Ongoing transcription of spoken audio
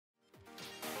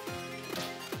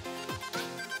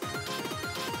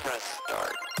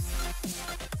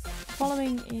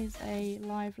following is a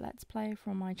live Let's Play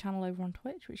from my channel over on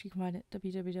Twitch, which you can find at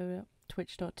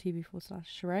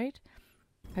www.twitch.tv/Charede.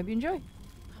 Hope you enjoy.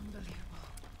 Unbelievable.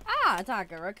 Ah, a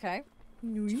dagger, okay.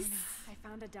 Nice. Jonah, I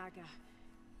found a dagger.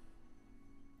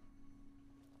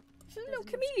 There's a little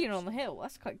chameleon on the hill,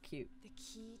 that's quite cute. The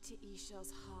key to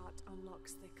Ishel's heart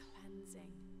unlocks the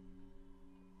cleansing.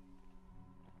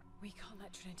 We can't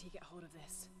let Trinity get hold of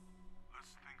this.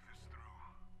 Let's think this through.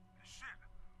 Shit!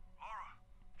 Laura,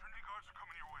 Trinity guards are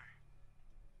coming your way.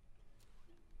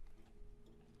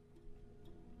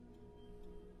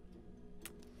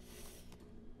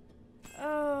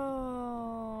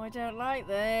 Oh, I don't like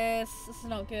this. This is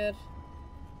not good.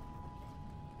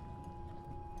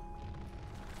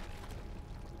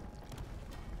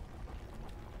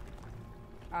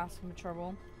 Asking for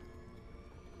trouble.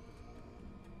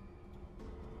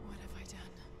 What have I done?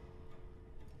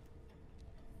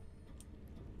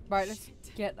 Right, let's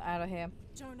get out of here.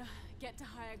 Jonah, get to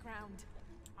higher ground.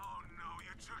 Oh no,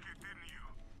 you took it, didn't you?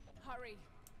 Hurry.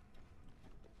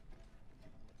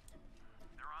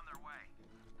 They're on their way.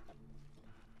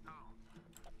 Who?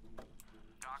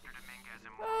 Dr. Dominguez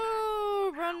and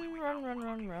Oh, run.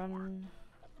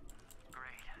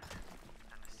 Great.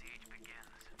 Then the siege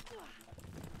begins.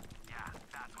 Yeah,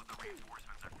 that's what the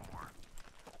reinforcements are for.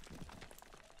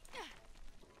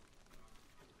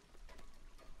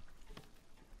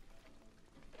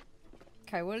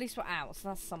 Okay, well at least we're out, so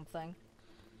that's something.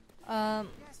 Yes,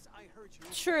 I heard you.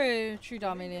 True,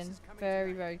 Dominion.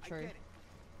 Very, very true. I get it.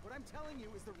 What I'm telling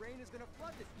you is the rain is gonna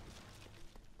flood this.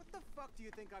 What the fuck do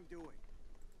you think I'm doing?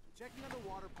 Checking on the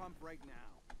water pump right now.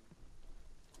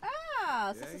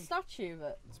 Ah, so it's a Okay. statue,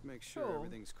 but Let's make sure cool.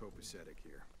 everything's copacetic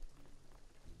here.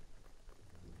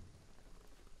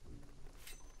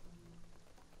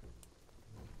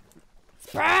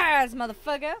 surprise,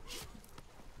 motherfucker!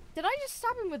 Did I just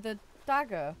stab him with the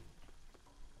dagger?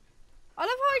 I love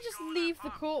how I just leave the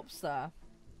corpse there.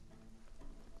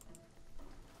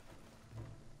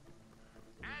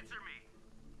 Answer me!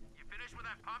 You finished with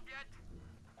that pump yet?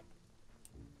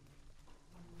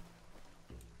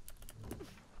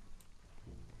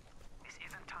 This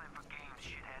isn't time for games,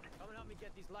 shithead. Come and help me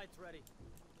get these lights ready.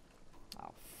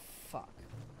 Oh, fuck.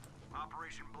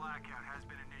 Operation Blackout has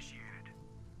been initiated.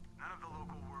 None of the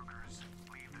local workers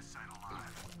leave the site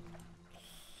alive.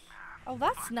 Oh,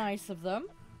 that's nice of them.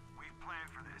 We've planned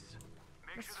for this.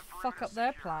 Make Let's sure the fuck up perimeter's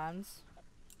their secure. plans.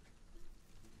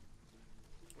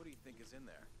 What do you think is in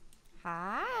there?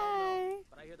 Hi.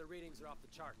 But I hear the readings are off the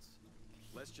charts.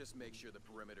 Let's just make sure the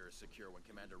perimeter is secure when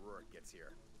Commander Rourke gets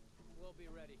here. We'll be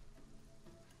ready.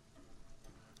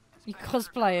 You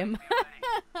cosplay him.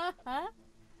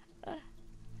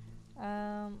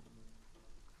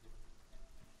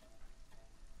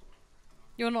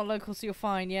 You're not local, so you're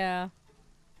fine, yeah.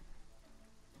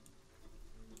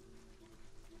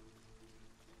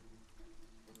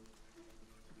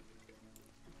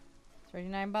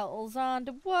 39 battles on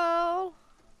the wall.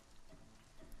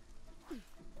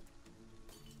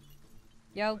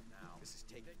 Yo. Now, this is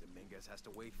taking. Dominguez has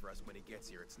to wait for us when he gets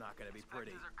here. It's not gonna be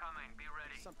pretty. Inspectors are coming. Be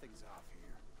ready. Something's off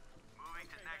here. Moving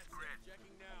to next grid.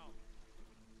 Checking now.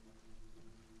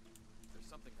 There's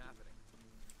something happening.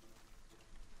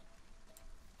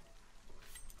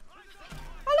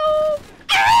 Hello!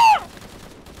 Ah!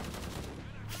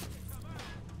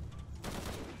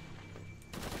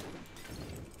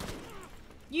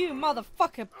 You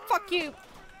motherfucker! Fuck you!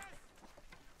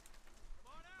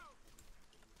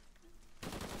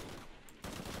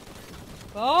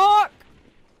 Fuck!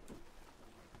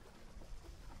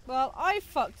 Well, I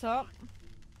fucked up.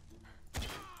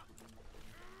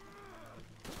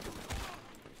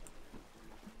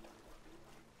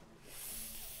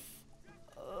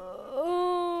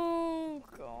 Oh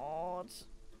God.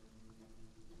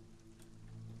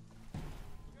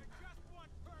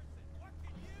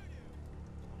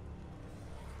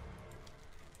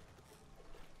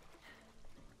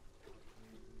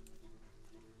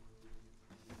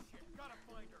 Gotta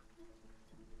find her.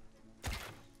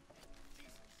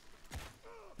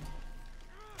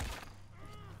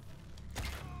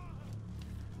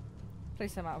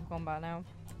 Please I'm out of combat now.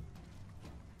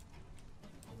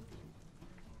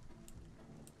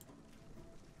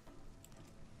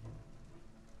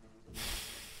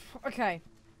 Okay.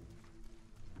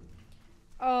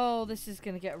 Oh, this is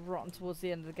gonna get rotten towards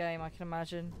the end of the game, I can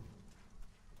imagine.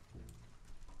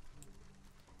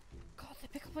 God, they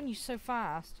pick up on you so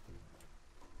fast.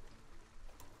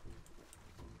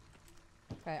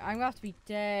 Okay, I'm gonna have to be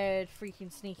dead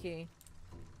freaking sneaky.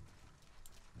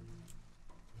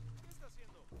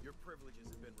 Your privileges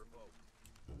have been revoked.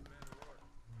 Commander Rourke,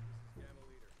 this is Gamma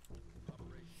Leader.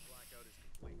 Operation Blackout is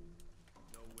complete.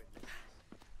 No witnesses.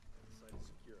 The site is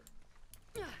secure.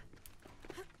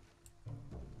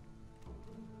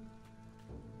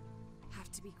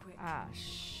 Have to be quick. Ah,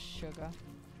 sugar.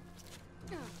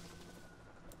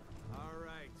 All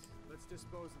right, let's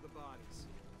dispose of the bodies.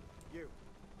 You,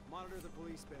 monitor the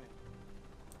police van.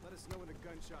 Let us know when the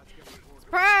gunshots get reported.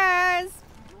 Surprise!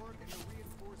 York and the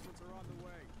reinforcements are on the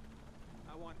way.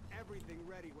 I want everything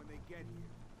ready when they get here.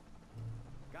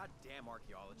 Goddamn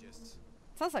archaeologists.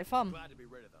 Sounds like fun. Glad to be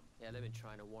rid of them. Yeah, they've been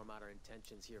trying to warm out our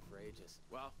intentions here for ages.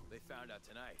 Well, they found out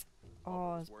tonight.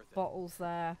 Oh, It's there's worth it. bottles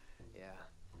there. Yeah,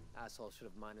 assholes should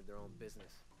have minded their own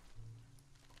business.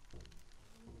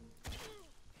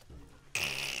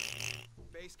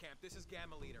 Base camp, this is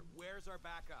Gamma Leader. Where's our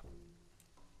backup?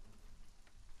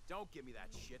 Don't give me that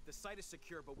shit. The site is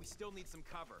secure, but we still need some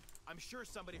cover. I'm sure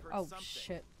somebody heard Oh, something.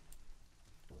 shit.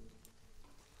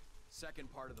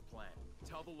 Second part of the plan.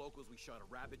 Tell the locals we shot a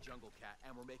rabid jungle cat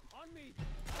and we're making— On me!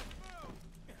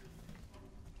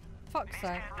 Fuck's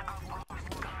sake. Outpost,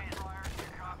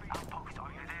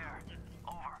 are you there?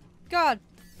 Over. God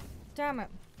damn it.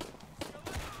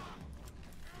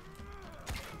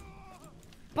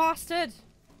 Bastard!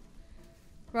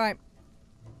 Right.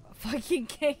 Fucking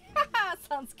king.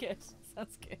 Sounds good.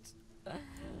 Sounds good.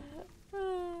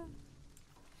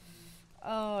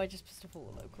 Oh, I just pissed off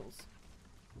all the locals.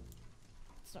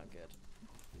 It's not good.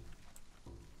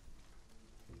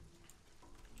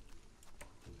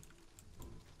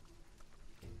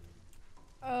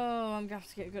 Oh, I'm gonna have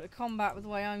to get good at combat with the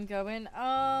way I'm going.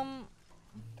 Oh,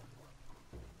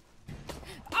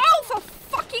 for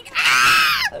fucking—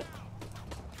 ah!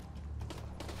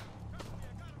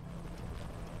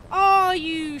 Are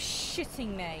you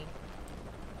shitting me?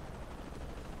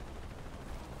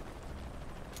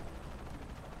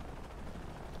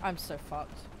 I'm so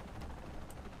fucked.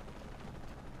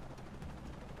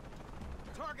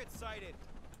 Target sighted!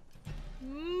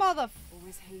 Motherfuckers.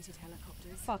 Always hated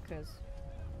helicopters. Fucking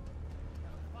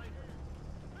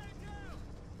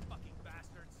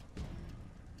bastards.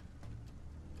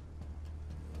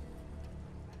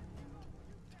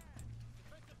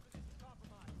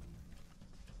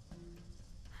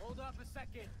 Hold up a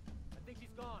second. I think she's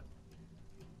gone.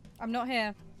 I'm not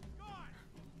here.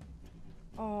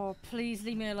 Oh, please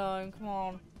leave me alone. Come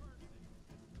on.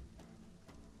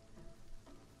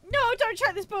 No, don't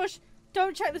check this bush.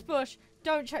 Don't check this bush.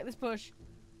 Don't check this bush.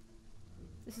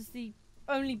 This is the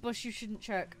only bush you shouldn't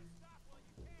check.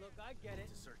 Look, I get it.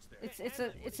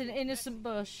 It's an innocent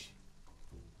bush.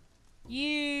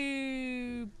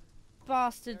 You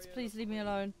bastards, please leave me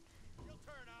alone.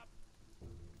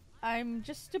 I'm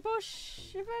just a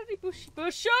bush, a very bushy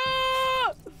bush.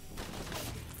 Ah!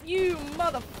 You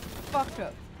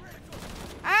motherfucker!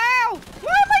 Ow!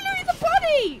 Why am I looting the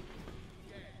body?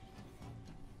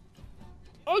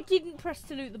 I didn't press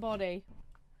to loot the body.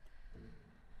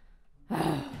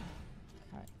 Right.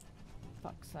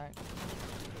 Fuck's sake.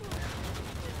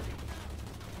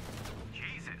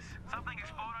 Jesus, something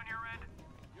explode on your end?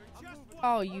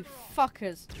 Oh, you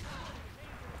fuckers.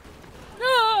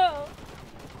 No!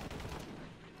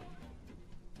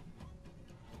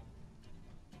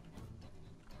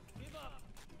 Give up.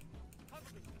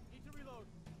 Huxley, need to reload.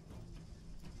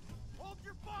 Hold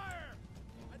your fire!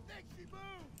 I think she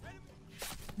moved!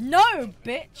 No,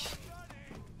 bitch!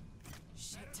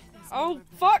 Shit. Oh,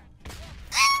 fuck!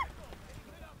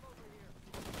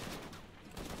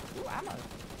 Ooh, ammo.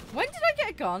 When did I get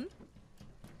a gun?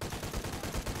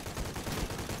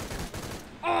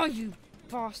 Oh, you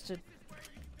bastard.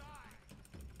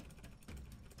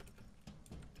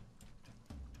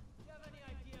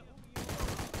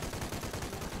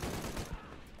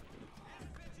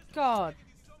 God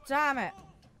damn it.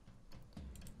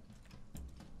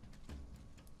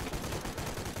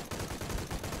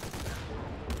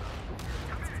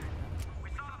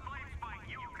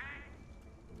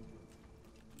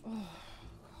 Oh, God.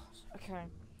 Okay.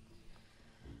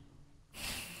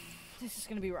 This is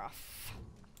gonna be rough.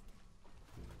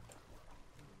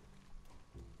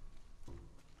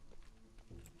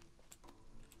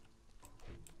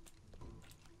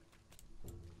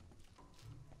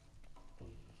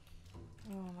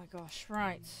 Oh my gosh,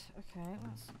 right. Okay,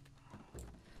 let's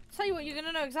tell you what, you're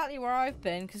gonna know exactly where I've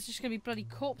been, because there's just gonna be bloody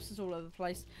corpses all over the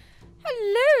place.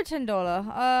 Hello, $10.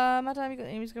 Madam, you got the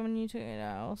enemies coming, you took it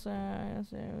out, so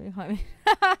behind me.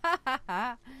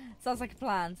 Sounds like a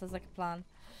plan, sounds like a plan.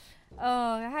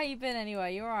 Oh, how you been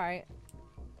anyway? You alright?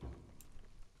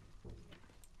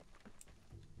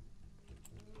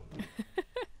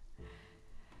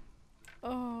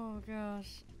 Oh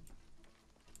gosh.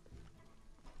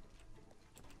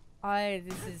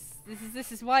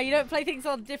 This is why you don't play things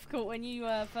on difficult when you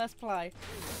first play.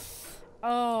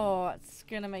 Oh, it's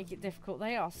gonna make it difficult.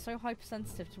 They are so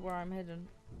hypersensitive to where I'm hidden.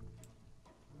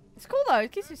 It's cool though.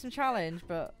 It gives me some challenge,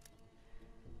 but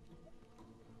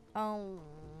oh,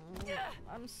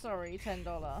 I'm sorry,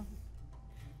 $10.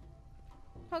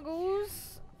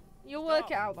 Huggles, you'll work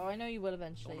it out though. I know you will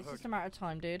eventually. It's just a matter of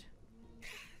time, dude.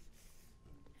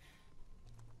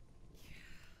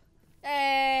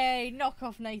 Hey, knock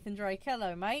off Nathan Drake.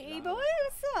 Hello, matey boy.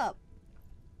 What's up?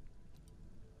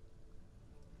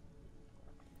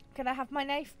 Can I have my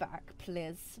knife back,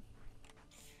 please?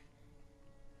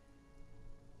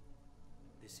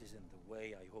 This isn't the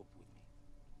way I hoped with me.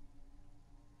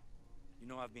 You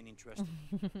know, I've been interested.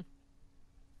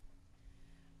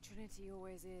 Trinity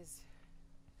always is.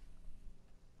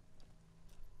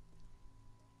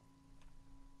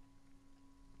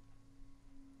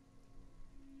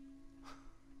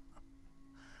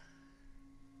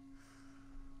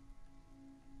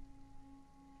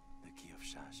 The key of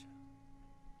Shasha.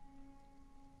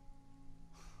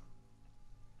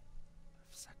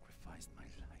 I've sacrificed my life.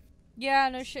 Yeah,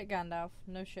 no shit, Gandalf.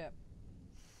 No shit.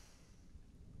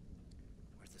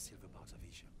 Where's the silver box of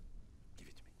Isha? Give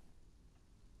it to me.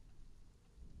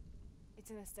 It's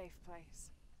in a safe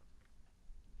place.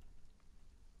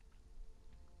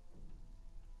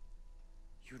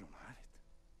 You don't have it.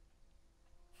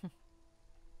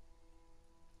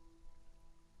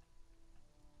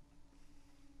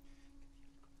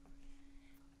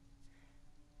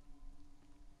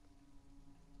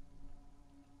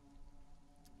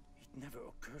 It never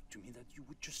occurred to me that you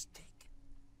would just take it.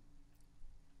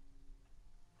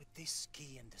 With this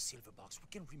key and the silver box, we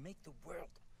can remake the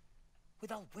world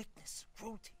without weakness,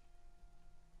 cruelty.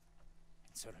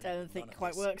 And certainly Don't think none it of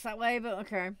quite this works that way, but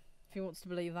okay. If he wants to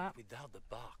believe that. without the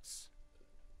box.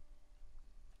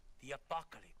 The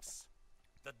apocalypse.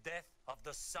 The death of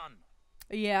the sun.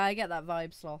 Yeah, I get that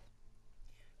vibe, Sloth.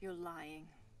 You're lying.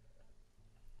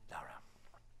 Lara,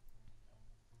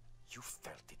 you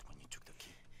felt it when you took the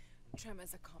key.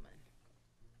 Tremors are common.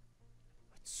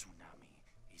 A tsunami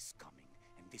is coming,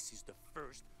 and this is the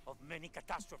first of many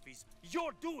catastrophes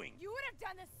you're doing. You would have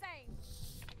done the same.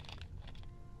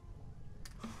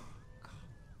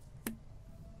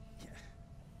 Yeah.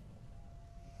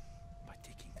 By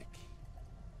taking the key,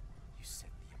 you set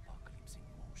the apocalypse in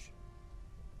motion.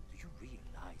 Do you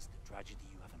realize the tragedy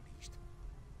you have unleashed?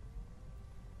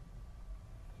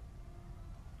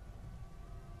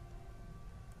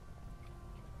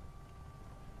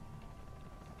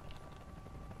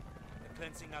 The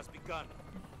cleansing has begun.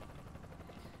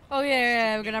 Oh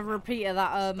yeah, we're gonna have a repeat of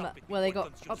that where they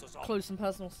got up close and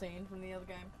personal scene from the other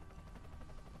game.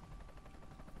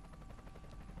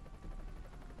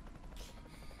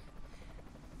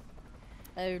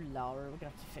 Oh Laura, we're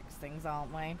gonna have to fix things,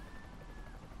 aren't we?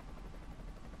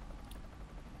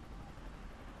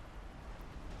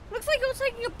 Looks like you're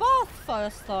taking a bath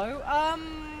first though.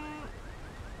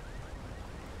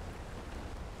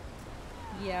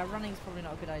 Yeah, running's probably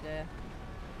not a good idea.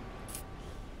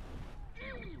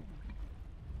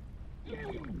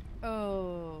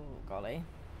 Oh, golly.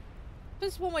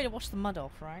 There's one way to wash the mud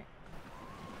off, right?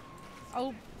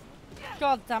 Oh,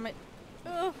 god damn it.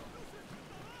 Ugh.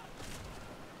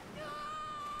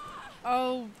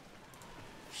 Oh,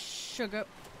 sugar.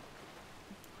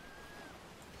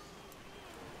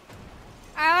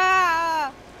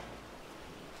 Ah!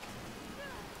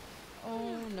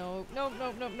 Oh no. No,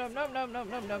 no, no, no, no, no, no,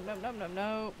 no, no, no, no, no,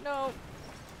 no, no.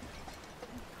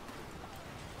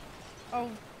 Oh.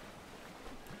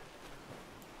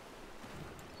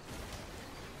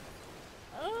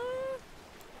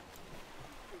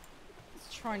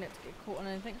 Let's try not to get caught on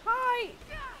anything. Hi!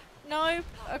 No?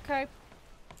 Okay.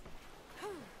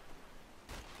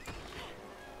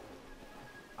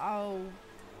 Oh.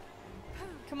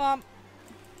 Come on.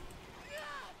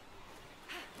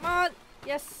 Come on.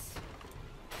 Yes.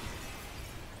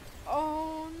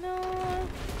 Oh no.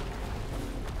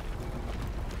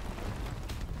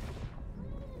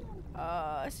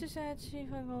 It's just had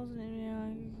 5 holes in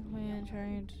it. I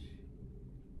trained.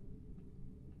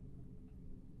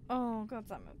 Oh god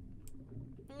damn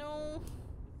it. No.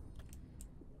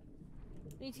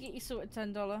 We need to get you sorted,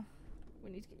 $10. We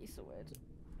need to get you sorted.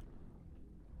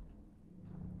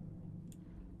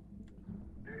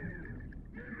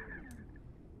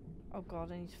 Oh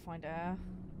god, I need to find air.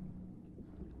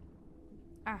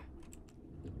 Ah.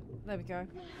 There we go.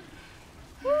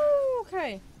 Woo!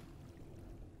 Okay.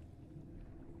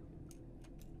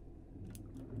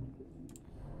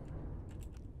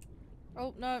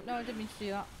 Oh, no, no, I didn't mean to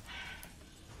do that.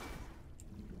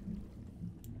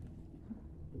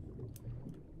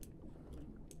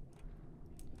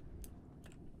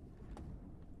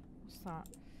 that?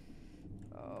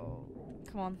 Oh,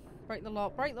 come on. Break the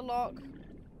lock. Break the lock.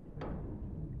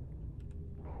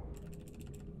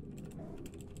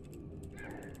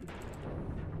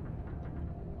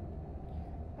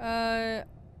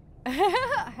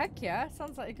 Heck yeah.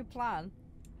 Sounds like a good plan.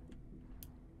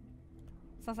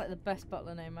 Sounds like the best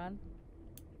butler name, man.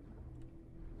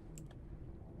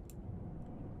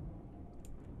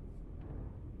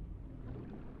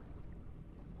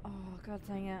 Oh, god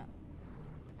dang it.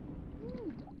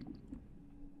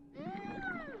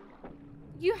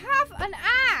 You have an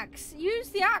axe! Use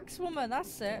the axe, woman.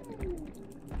 That's it.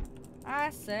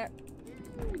 That's it.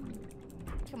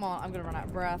 Come on, I'm gonna run out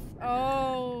of breath.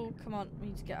 Oh, come on. We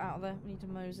need to get out of there. We need to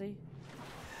mosey.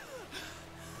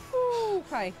 Ooh,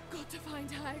 okay. Got to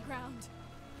find higher ground.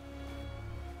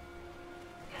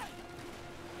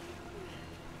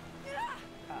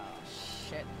 Oh,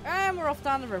 shit. And we're off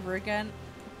down the river again.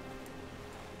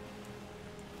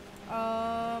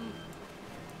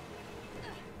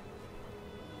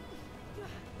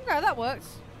 Okay, that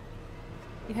works.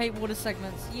 You hate water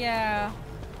segments. Yeah.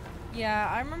 Yeah,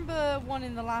 I remember one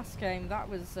in the last game. That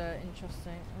was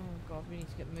interesting. Oh god, we need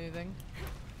to get moving.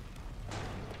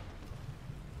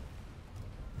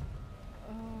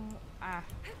 Ah.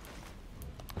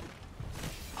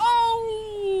 Oh!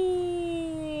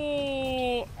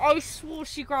 I swore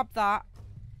she grabbed that.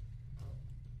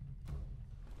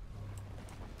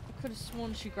 I could have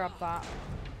sworn she grabbed that.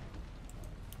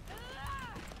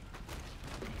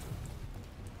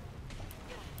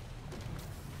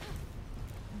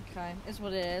 Okay, is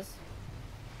what it is.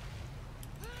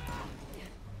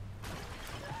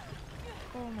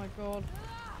 Oh my god.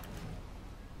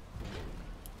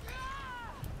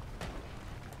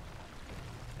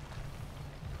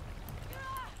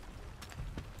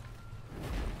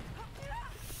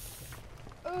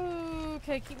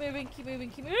 Okay, keep moving, keep moving,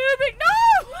 keep moving. No!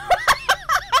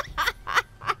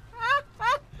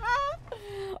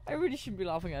 I really shouldn't be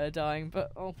laughing at her dying,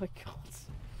 but oh my god.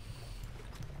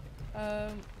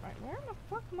 Right, where the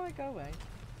fuck am I going?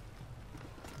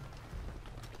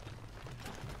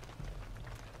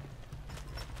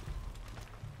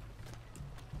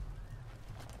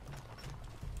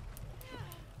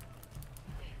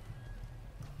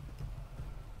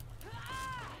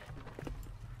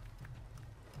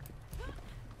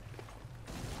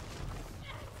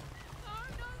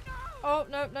 Oh,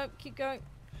 no, no, keep going.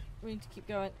 We need to keep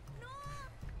going.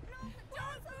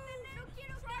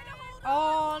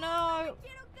 Oh, no.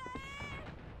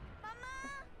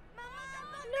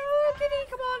 No, Kitty,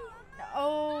 come on.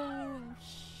 Oh,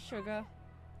 sugar.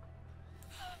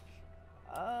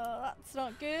 That's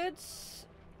not good.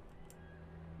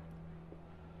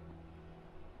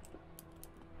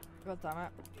 God damn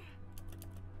it.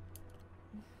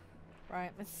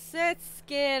 Right, let's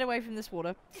get away from this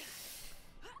water.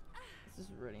 This is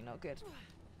really not good.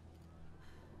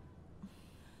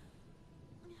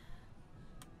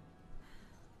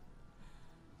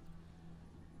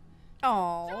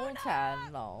 Oh,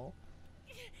 Tan, lol.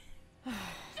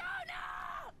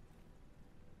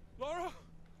 Laura?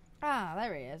 Ah,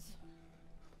 there he is.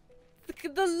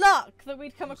 The luck that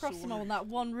we'd come across him on that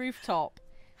one rooftop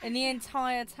in the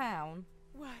entire town.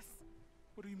 Wes.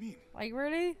 What do you mean? Like,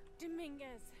 really?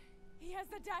 Dominguez. He has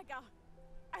the dagger.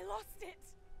 I lost it.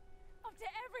 After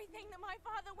everything that my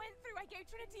father went through, I gave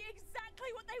Trinity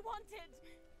exactly what they wanted.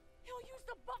 He'll use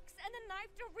the box and the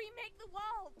knife to remake the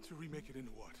world. To remake it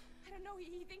into what? I don't know.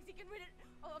 He thinks he can rid it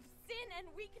of sin and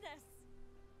weakness.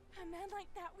 A man like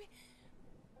that, we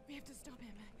have to stop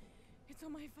him. It's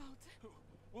all my fault.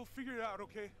 We'll figure it out,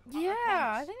 okay?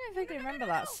 Yeah, I think I vaguely remember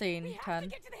that scene, We have Tan. to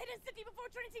get to the hidden city before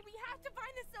Trinity. We have to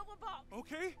find the silver box.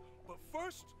 Okay, but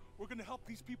first, we're gonna help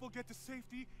these people get to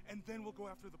safety, and then we'll go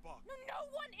after the box. No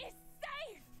one is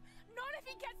safe. Not if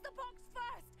he gets the box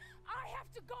first. I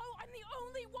have to go. I'm the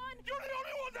only one. You're the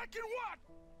only one that can what?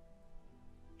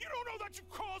 You don't know that you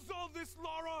caused all this,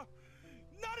 Laura.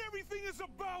 Not everything is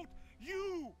about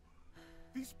you.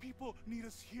 These people need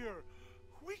us here.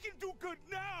 We can do good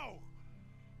now.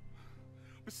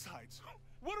 Besides,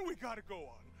 what do we gotta go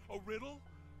on? A riddle?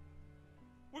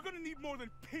 We're gonna need more than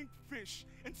pink fish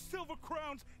and silver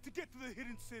crowns to get to the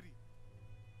hidden city.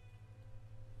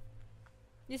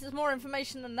 This is more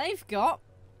information than they've got.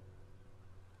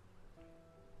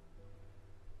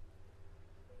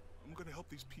 I'm gonna help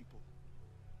these people.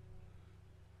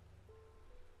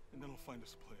 And then I'll find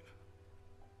us a plane.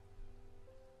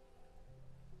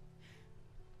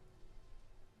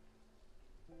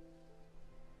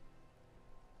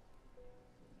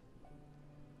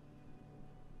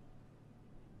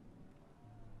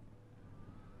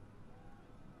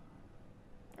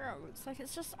 Oh, looks like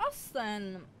it's just us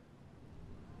then.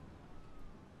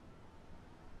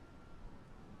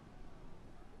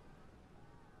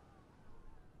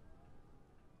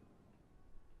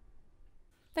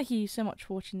 Thank you so much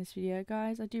for watching this video,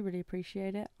 guys. I do really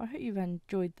appreciate it. I hope you've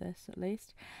enjoyed this, at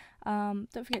least. Don't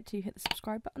forget to hit the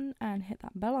subscribe button and hit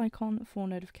that bell icon for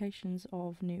notifications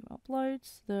of new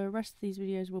uploads. The rest of these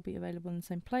videos will be available in the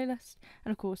same playlist,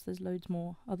 and of course there's loads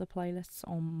more other playlists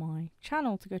on my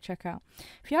channel to go check out.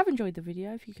 If you have enjoyed the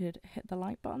video, if you could hit the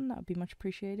like button, that would be much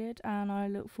appreciated, and I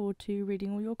look forward to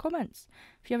reading all your comments.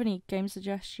 If you have any game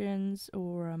suggestions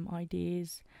or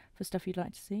ideas for stuff you'd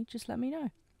like to see, just let me know.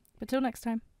 But till next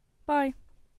time, bye!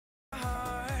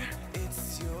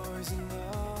 It's yours in the